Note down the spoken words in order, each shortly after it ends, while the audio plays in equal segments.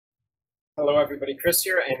Hello everybody, Chris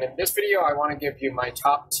here, and in this video I want to give you my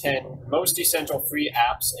top 10 most essential free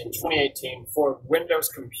apps in 2018 for Windows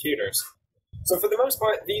computers. So for the most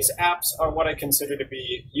part, these apps are what I consider to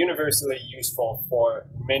be universally useful for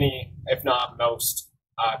many, if not most,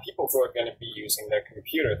 people who are going to be using their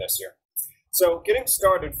computer this year. So getting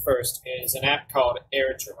started first is an app called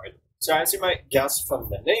AirDroid. So as you might guess from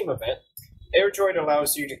the name of it, AirDroid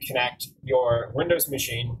allows you to connect your Windows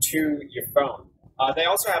machine to your phone. They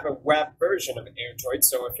also have a web version of AirDroid,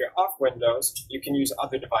 so if you're off Windows, you can use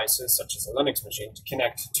other devices, such as a Linux machine, to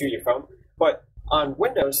connect to your phone. But on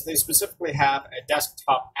Windows, they specifically have a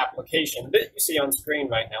desktop application that you see on screen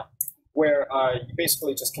right now, where you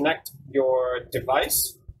basically just connect your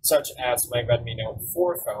device, such as my Redmi Note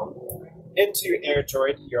 4 phone, into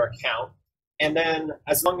AirDroid, your account. And then,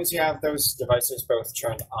 as long as you have those devices both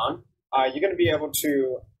turned on, you're going to be able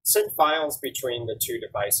to send files between the two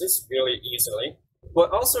devices really easily,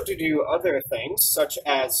 but also to do other things, such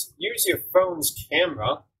as use your phone's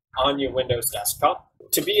camera on your Windows desktop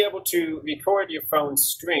to be able to record your phone's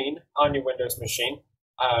screen on your Windows machine.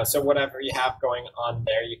 So whatever you have going on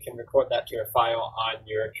there, you can record that to a file on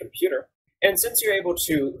your computer. And since you're able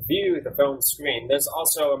to view the phone screen, there's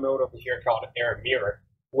also a mode over here called Air Mirror,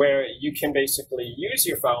 where you can basically use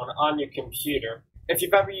your phone on your computer. If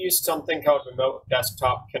you've ever used something called Remote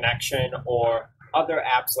Desktop Connection or other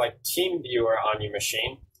apps like TeamViewer on your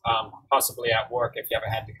machine, possibly at work if you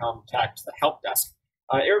ever had to contact the help desk,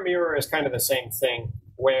 Air Mirror is kind of the same thing,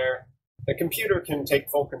 where the computer can take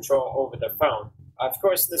full control over the phone. Of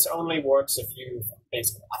course, this only works if you've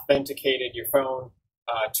basically authenticated your phone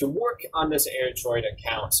to work on this AirDroid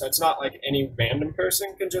account. So it's not like any random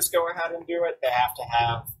person can just go ahead and do it. They have to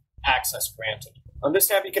have access granted. On this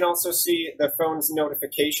tab, you can also see the phone's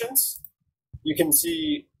notifications. You can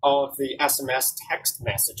see all of the SMS text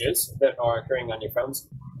messages that are occurring on your phones.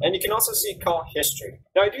 And you can also see call history.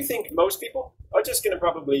 Now, I do think most people are just going to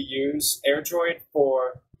probably use AirDroid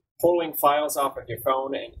for pulling files off of your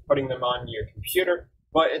phone and putting them on your computer.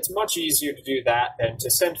 But it's much easier to do that than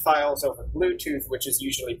to send files over Bluetooth, which is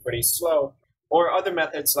usually pretty slow, or other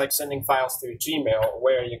methods like sending files through Gmail,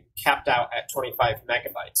 where you're capped out at 25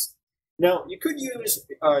 megabytes. Now, you could use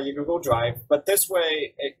your Google Drive, but this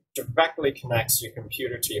way it directly connects your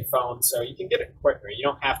computer to your phone, so you can get it quicker. You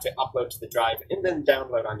don't have to upload to the drive and then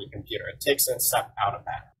download on your computer. It takes a step out of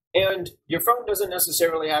that. And your phone doesn't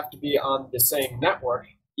necessarily have to be on the same network.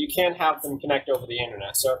 You can have them connect over the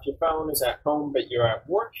internet. So if your phone is at home but you're at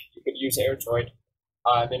work, you could use AirDroid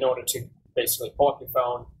in order to basically pull up your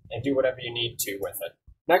phone and do whatever you need to with it.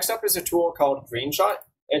 Next up is a tool called Greenshot.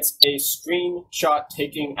 It's a screenshot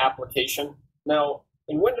taking application. Now,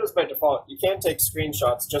 in Windows by default, you can take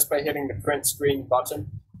screenshots just by hitting the print screen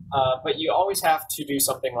button, but you always have to do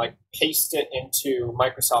something like paste it into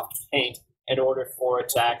Microsoft Paint in order for it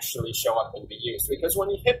to actually show up and be used. Because when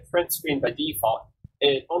you hit print screen by default,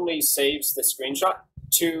 it only saves the screenshot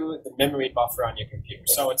to the memory buffer on your computer.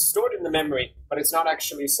 So it's stored in the memory, but it's not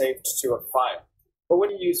actually saved to a file. But when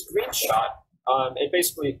you use Greenshot, it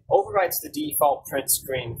basically overrides the default print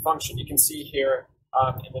screen function. You can see here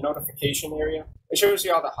in the notification area, it shows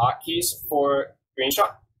you all the hotkeys for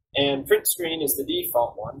Greenshot, and print screen is the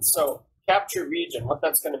default one. So capture region, what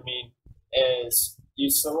that's going to mean is you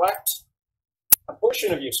select a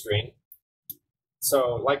portion of your screen.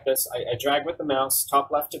 So like this, I drag with the mouse,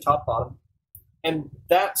 top left to top bottom, and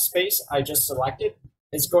that space I just selected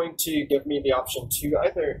is going to give me the option to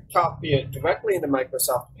either copy it directly into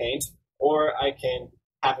Microsoft Paint, or I can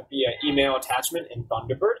have it be an email attachment in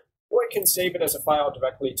Thunderbird, or I can save it as a file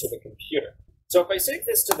directly to the computer. So if I save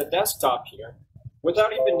this to the desktop here,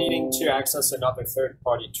 without even needing to access another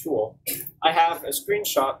third-party tool, I have a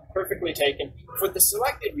screenshot perfectly taken for the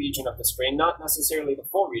selected region of the screen, not necessarily the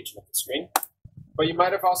full region of the screen. But you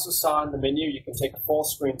might have also saw in the menu, you can take a full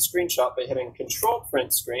screen screenshot by hitting Control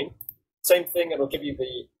Print Screen. Same thing, it'll give you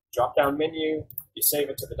the drop-down menu, you save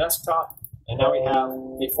it to the desktop, and now we have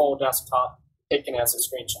the full desktop taken as a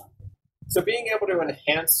screenshot. So being able to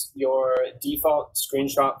enhance your default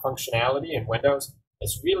screenshot functionality in Windows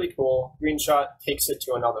is really cool. Greenshot takes it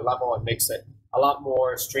to another level and makes it a lot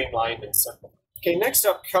more streamlined and simple. Okay, next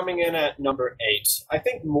up, coming in at number 8, I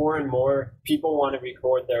think more and more people want to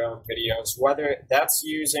record their own videos, whether that's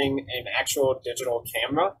using an actual digital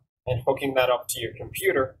camera and hooking that up to your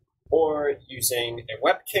computer, or using a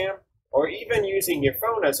webcam, or even using your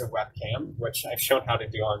phone as a webcam, which I've shown how to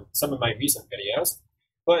do on some of my recent videos.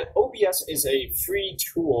 But OBS is a free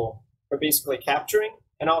tool for basically capturing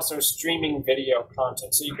and also streaming video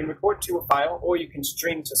content. So you can record to a file, or you can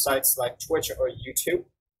stream to sites like Twitch or YouTube.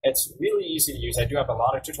 It's really easy to use. I do have a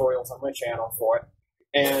lot of tutorials on my channel for it.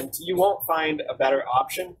 and you won't find a better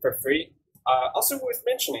option for free. Also worth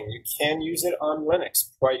mentioning, you can use it on Linux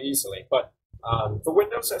quite easily, but for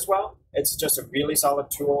Windows as well, it's just a really solid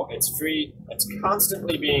tool. It's free, it's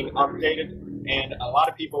constantly being updated, and a lot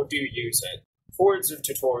of people do use it. Hordes of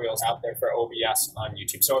tutorials out there for OBS on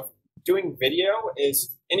YouTube. So if doing video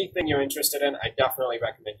is anything you're interested in, I definitely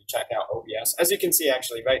recommend you check out OBS. As you can see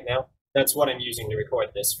actually right now, that's what I'm using to record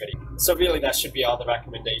this video. So really that should be all the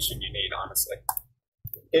recommendation you need, honestly.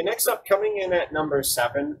 Okay, next up, coming in at number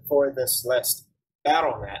 7 for this list,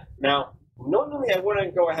 Battlenet. Now, normally I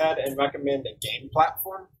wouldn't go ahead and recommend a game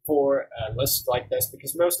platform for a list like this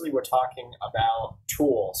because mostly we're talking about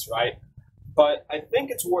tools, right? But I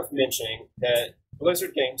think it's worth mentioning that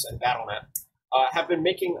Blizzard Games and Battlenet have been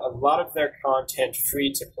making a lot of their content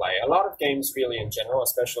free to play. A lot of games really in general,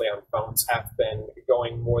 especially on phones, have been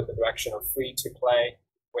going more the direction of free to play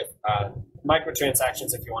with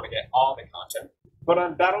microtransactions if you want to get all the content. But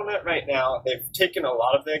on Battlenet right now, they've taken a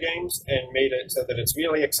lot of their games and made it so that it's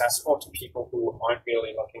really accessible to people who aren't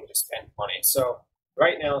really looking to spend money. So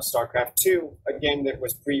right now, Starcraft 2, a game that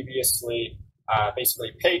was previously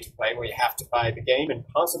basically pay to play, where you have to buy the game and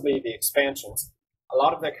possibly the expansions, a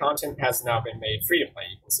lot of their content has now been made free to play.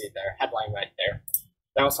 You can see their headline right there.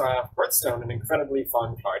 They also have Hearthstone, an incredibly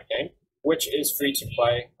fun card game, which is free to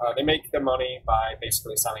play. They make their money by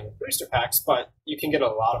basically selling booster packs, but you can get a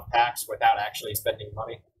lot of packs without actually spending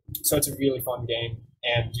money. So it's a really fun game,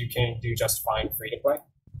 and you can do just fine free to play.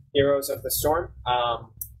 Heroes of the Storm,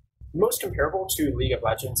 most comparable to League of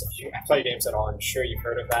Legends. If you play games at all, I'm sure you've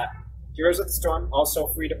heard of that. Heroes of the Storm, also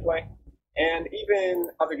free to play. And even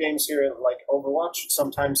other games here like Overwatch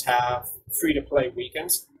sometimes have free to play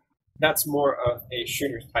weekends. That's more of a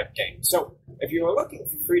shooter type game. So if you are looking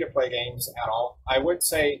for free to play games at all, I would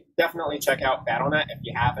say definitely check out Battlenet if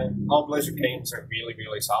you haven't. All Blizzard games are really,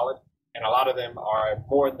 really solid, and a lot of them are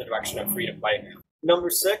more in the direction of free to play now.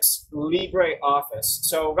 Number 6, LibreOffice.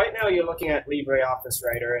 So right now you're looking at LibreOffice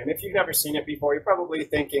Writer, and if you've never seen it before, you're probably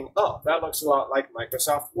thinking, oh, that looks a lot like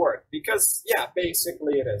Microsoft Word. Because, yeah,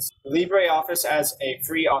 basically it is. LibreOffice as a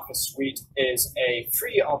free office suite is a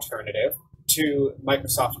free alternative to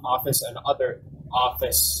Microsoft Office and other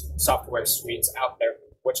office software suites out there,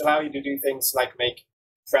 which allow you to do things like make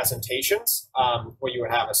presentations, where you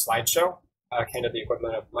would have a slideshow, kind of the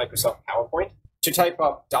equivalent of Microsoft PowerPoint, to type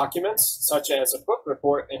up documents, such as a book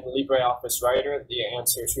report in LibreOffice Writer, the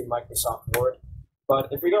answer to Microsoft Word. But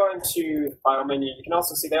if we go into the file menu, you can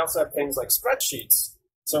also see they also have things like spreadsheets.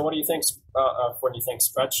 So what do you think of when you think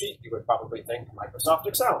spreadsheet? You would probably think Microsoft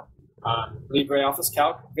Excel. LibreOffice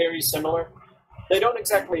Calc, very similar. They don't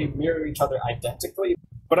exactly mirror each other identically,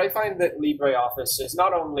 but I find that LibreOffice is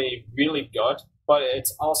not only really good, but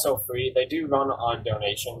it's also free. They do run on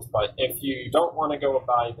donations, but if you don't want to go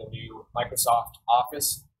buy the new Microsoft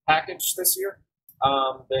Office package this year,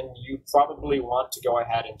 then you probably want to go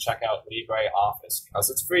ahead and check out LibreOffice because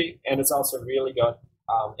it's free and it's also really good.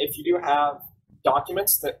 If you do have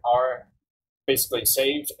documents that are basically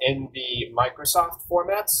saved in the Microsoft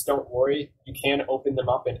formats, don't worry, you can open them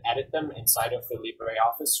up and edit them inside of the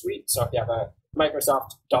LibreOffice suite. So if you have a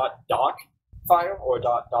Microsoft .doc file or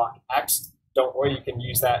 .docx, don't worry, you can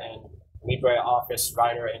use that in LibreOffice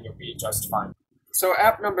Writer and you'll be just fine. So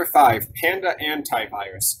app number 5, Panda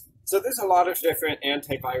Antivirus. So there's a lot of different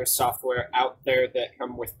antivirus software out there that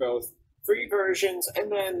come with both free versions,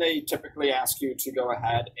 and then they typically ask you to go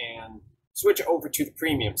ahead and switch over to the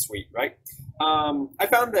premium suite, right? I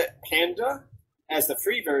found that Panda, as the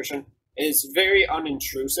free version, is very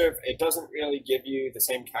unintrusive. It doesn't really give you the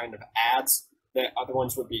same kind of ads that other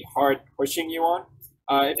ones would be hard pushing you on.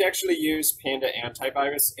 If you actually use Panda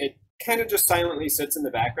Antivirus, it kind of just silently sits in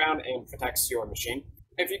the background and protects your machine.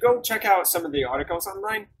 If you go check out some of the articles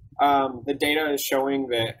online, the data is showing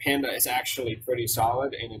that Panda is actually pretty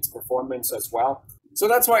solid in its performance as well. So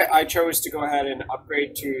that's why I chose to go ahead and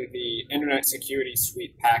upgrade to the Internet Security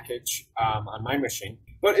Suite package on my machine.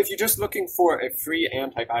 But if you're just looking for a free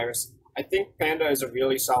antivirus, I think Panda is a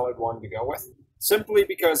really solid one to go with, simply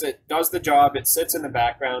because it does the job, it sits in the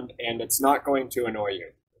background, and it's not going to annoy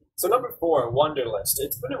you. So number 4, Wunderlist.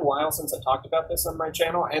 It's been a while since I talked about this on my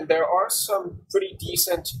channel, and there are some pretty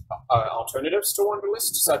decent alternatives to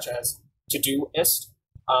Wunderlist, such as Todoist,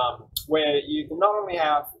 where you can not only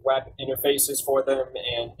have web interfaces for them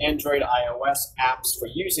and Android, iOS apps for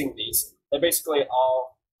using these, they basically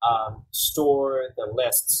all store the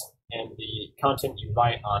lists and the content you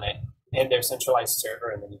write on it in their centralized server,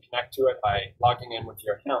 and then you connect to it by logging in with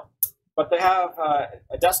your account. But they have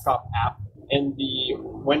a desktop app, in the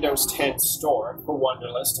Windows 10 store for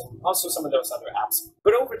Wunderlist and also some of those other apps.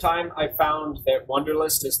 But over time, I found that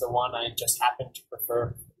Wunderlist is the one I just happen to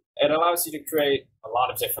prefer. It allows you to create a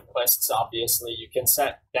lot of different lists, obviously. You can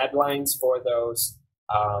set deadlines for those,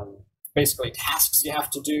 basically tasks you have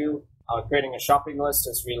to do. Creating a shopping list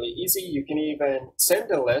is really easy. You can even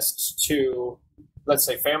send a list to, let's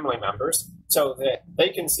say, family members so that they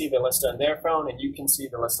can see the list on their phone and you can see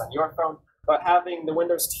the list on your phone. But having the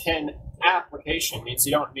Windows 10 application means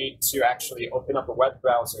you don't need to actually open up a web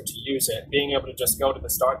browser to use it. Being able to just go to the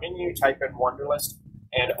Start menu, type in Wunderlist,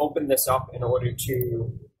 and open this up in order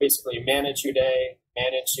to basically manage your day,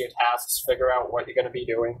 manage your tasks, figure out what you're going to be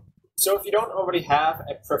doing. So if you don't already have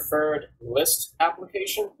a preferred list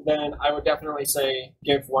application, then I would definitely say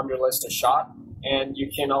give Wunderlist a shot. And you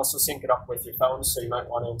can also sync it up with your phone, so you might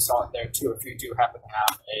want to install it there too if you do happen to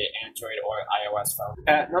have an Android or iOS phone.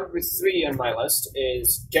 At number 3 in my list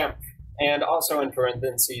is GIMP, and also in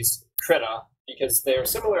parentheses Krita, because they're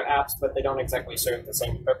similar apps, but they don't exactly serve the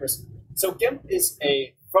same purpose. So GIMP is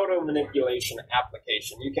a photo manipulation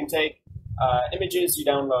application. You can take images you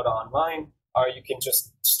download online, or you can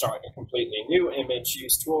just start a completely new image,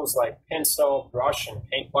 use tools like pencil, brush, and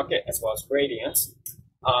paint bucket, as well as gradients,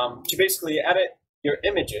 to basically edit your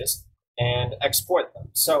images and export them.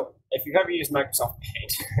 So if you've ever used Microsoft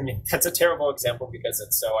Paint, I mean, that's a terrible example because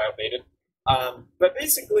it's so outdated. But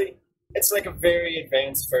basically, it's like a very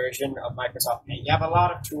advanced version of Microsoft Paint. You have a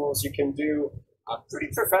lot of tools. You can do pretty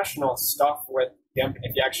professional stuff with GIMP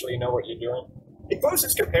if you actually know what you're doing. The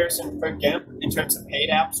closest comparison for GIMP in terms of paid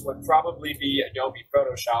apps would probably be Adobe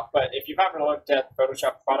Photoshop, but if you haven't looked at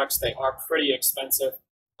Photoshop products, they are pretty expensive.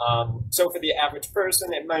 So for the average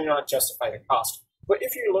person, it might not justify the cost. But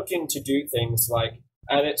if you're looking to do things like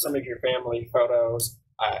edit some of your family photos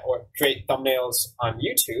or create thumbnails on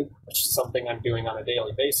YouTube, which is something I'm doing on a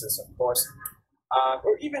daily basis, of course,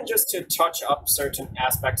 or even just to touch up certain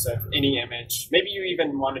aspects of any image, maybe you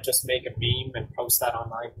even want to just make a meme and post that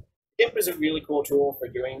online, GIMP is a really cool tool for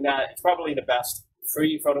doing that. It's probably the best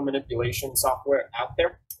free photo manipulation software out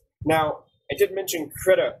there. Now, I did mention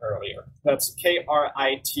Krita earlier. That's Krita.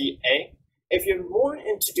 If you're more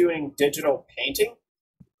into doing digital painting,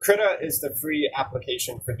 Krita is the free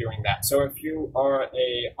application for doing that. So if you are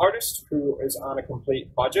an artist who is on a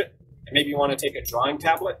complete budget, and maybe you want to take a drawing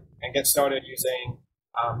tablet and get started using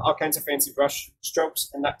all kinds of fancy brush strokes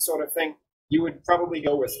and that sort of thing, you would probably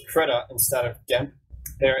go with Krita instead of GIMP.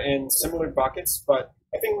 They're in similar buckets, but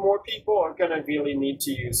I think more people are going to really need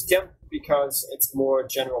to use GIMP because it's more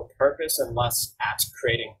general purpose and less at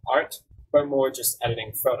creating art, but more just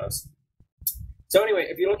editing photos. So anyway,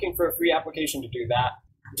 if you're looking for a free application to do that,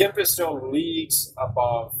 GIMP is still leagues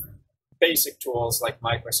above basic tools like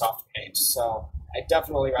Microsoft Paint. So I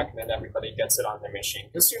definitely recommend everybody gets it on their machine,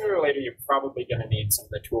 because sooner or later you're probably going to need some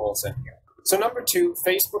of the tools in here. So number 2,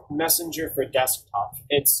 Facebook Messenger for desktop.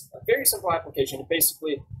 It's a very simple application. It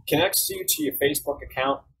basically connects you to your Facebook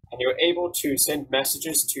account, and you're able to send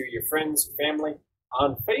messages to your friends, family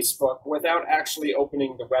on Facebook without actually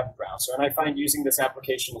opening the web browser. And I find using this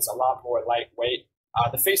application is a lot more lightweight.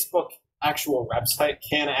 The Facebook actual website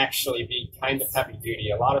can actually be kind of heavy duty.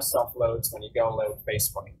 A lot of stuff loads when you go load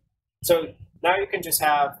Facebook. So now you can just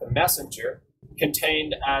have the Messenger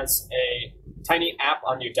contained as a tiny app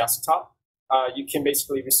on your desktop. You can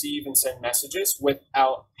basically receive and send messages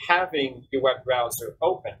without having your web browser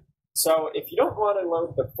open. So if you don't want to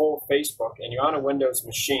load the full Facebook and you're on a Windows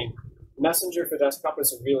machine, Messenger for Desktop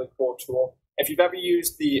is a really cool tool. If you've ever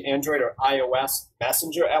used the Android or iOS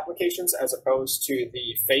Messenger applications as opposed to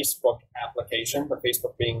the Facebook application, the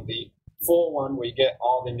Facebook being the full one where you get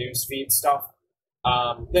all the newsfeed stuff,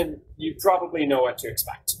 then you probably know what to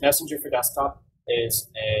expect. Messenger for Desktop is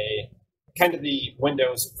a kind of the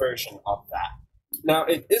Windows version of that. Now,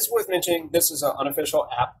 it is worth mentioning this is an unofficial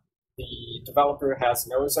app. The developer has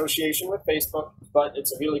no association with Facebook, but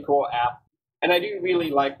it's a really cool app. And I do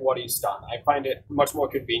really like what he's done. I find it much more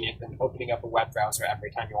convenient than opening up a web browser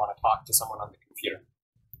every time you want to talk to someone on the computer.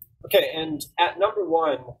 Okay, and at number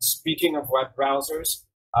 1, speaking of web browsers,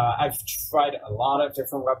 I've tried a lot of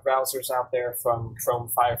different web browsers out there, from Chrome,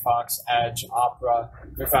 Firefox, Edge, Opera,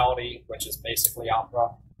 Vivaldi, which is basically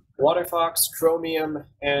Opera, Waterfox, Chromium,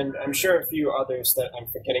 and I'm sure a few others that I'm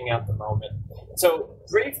forgetting at the moment. So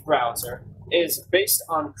Brave browser is based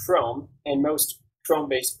on Chrome, and most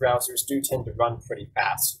Chrome-based browsers do tend to run pretty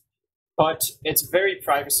fast. But it's very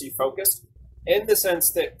privacy-focused in the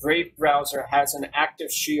sense that Brave browser has an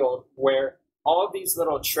active shield where all of these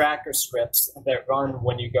little tracker scripts that run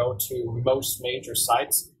when you go to most major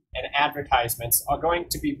sites and advertisements are going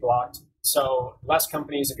to be blocked So less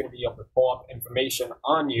companies are going to be able to pull up information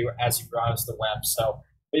on you as you browse the web. So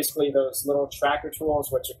basically those little tracker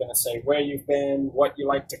tools, which are going to say where you've been, what you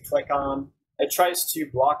like to click on, it tries to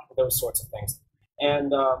block those sorts of things.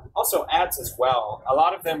 And also ads as well. A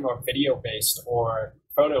lot of them are video-based or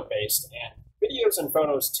photo-based, and videos and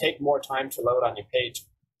photos take more time to load on your page.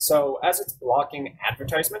 So as it's blocking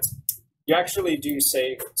advertisements, you actually do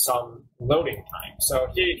save some loading time. So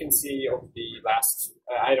here you can see over the last,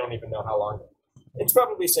 I don't even know how long, it's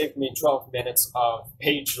probably saved me 12 minutes of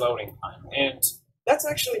page loading time. And that's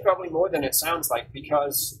actually probably more than it sounds like,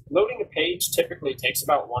 because loading a page typically takes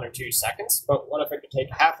about 1 or 2 seconds, but what if it could take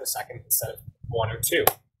half a second instead of 1 or 2?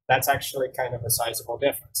 That's actually kind of a sizable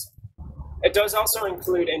difference. It does also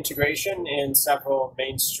include integration in several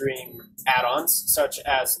mainstream add-ons, such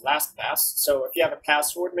as LastPass. So if you have a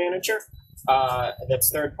password manager that's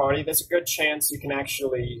third-party, there's a good chance you can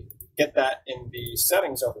actually get that in the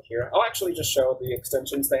settings over here. I'll actually just show the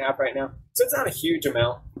extensions they have right now. So it's not a huge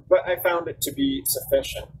amount, but I found it to be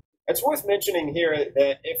sufficient. It's worth mentioning here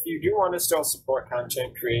that if you do want to still support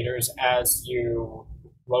content creators as you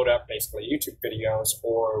load up basically YouTube videos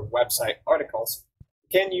or website articles,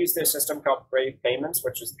 you can use this system called Brave Payments,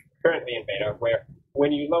 which is currently in beta, where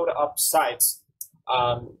when you load up sites,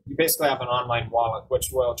 you basically have an online wallet which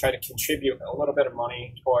will try to contribute a little bit of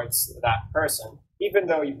money towards that person, even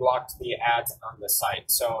though you blocked the ads on the site.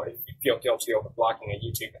 So if you feel guilty over blocking a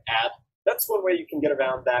YouTube ad, that's one way you can get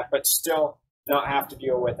around that, but still not have to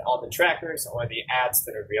deal with all the trackers or the ads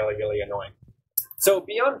that are really, really annoying. So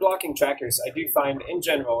beyond blocking trackers, I do find in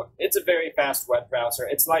general, it's a very fast web browser.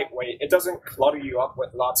 It's lightweight. It doesn't clutter you up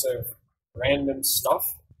with lots of random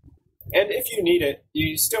stuff. And if you need it,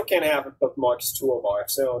 you still can have a bookmarks toolbar.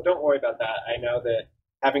 So don't worry about that. I know that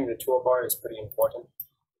having the toolbar is pretty important.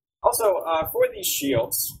 Also, for these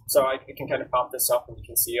shields, so I can kind of pop this up and you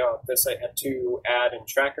can see, oh, this I had to add in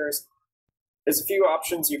trackers. There's a few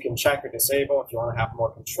options you can check or disable if you want to have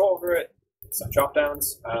more control over it. Some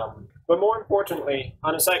drop-downs. But more importantly,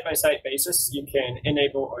 on a site-by-site basis, you can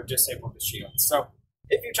enable or disable the shields. So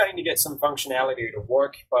if you're trying to get some functionality to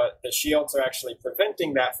work, but the shields are actually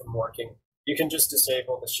preventing that from working, you can just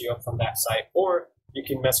disable the shield from that site, or you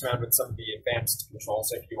can mess around with some of the advanced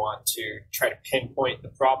controls if you want to try to pinpoint the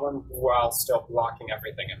problem while still blocking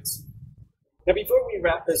everything else. Now, before we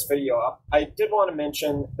wrap this video up, I did want to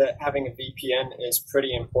mention that having a VPN is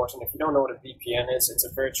pretty important. If you don't know what a VPN is, it's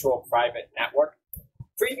a virtual private network.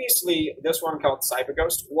 Previously, this one called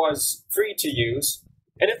CyberGhost was free to use,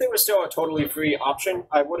 and if there was still a totally free option,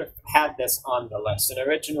 I would have had this on the list, and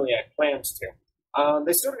originally I planned to.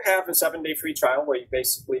 They still have a 7-day free trial where you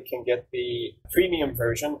basically can get the premium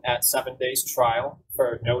version at 7 days trial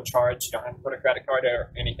for no charge. You don't have to put a credit card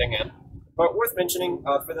or anything in. But worth mentioning,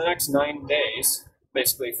 for the next 9 days,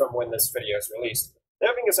 basically from when this video is released, they're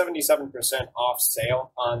having a 77% off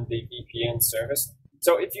sale on the VPN service.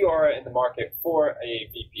 So if you are in the market for a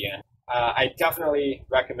VPN, I definitely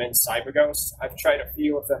recommend CyberGhost. I've tried a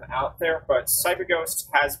few of them out there, but CyberGhost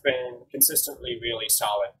has been consistently really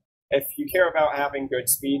solid. If you care about having good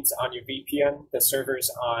speeds on your VPN, the servers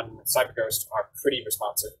on CyberGhost are pretty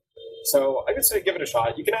responsive. So I would say give it a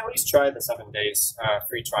shot. You can at least try the 7 days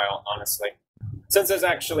free trial, honestly, since there's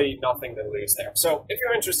actually nothing to lose there. So if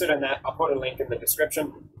you're interested in that, I'll put a link in the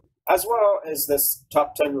description, as well as this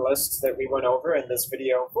top 10 list that we went over in this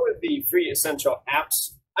video for the free essential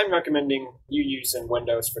apps I'm recommending you use in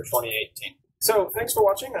Windows for 2018. So thanks for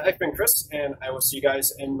watching. I've been Chris, and I will see you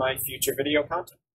guys in my future video content.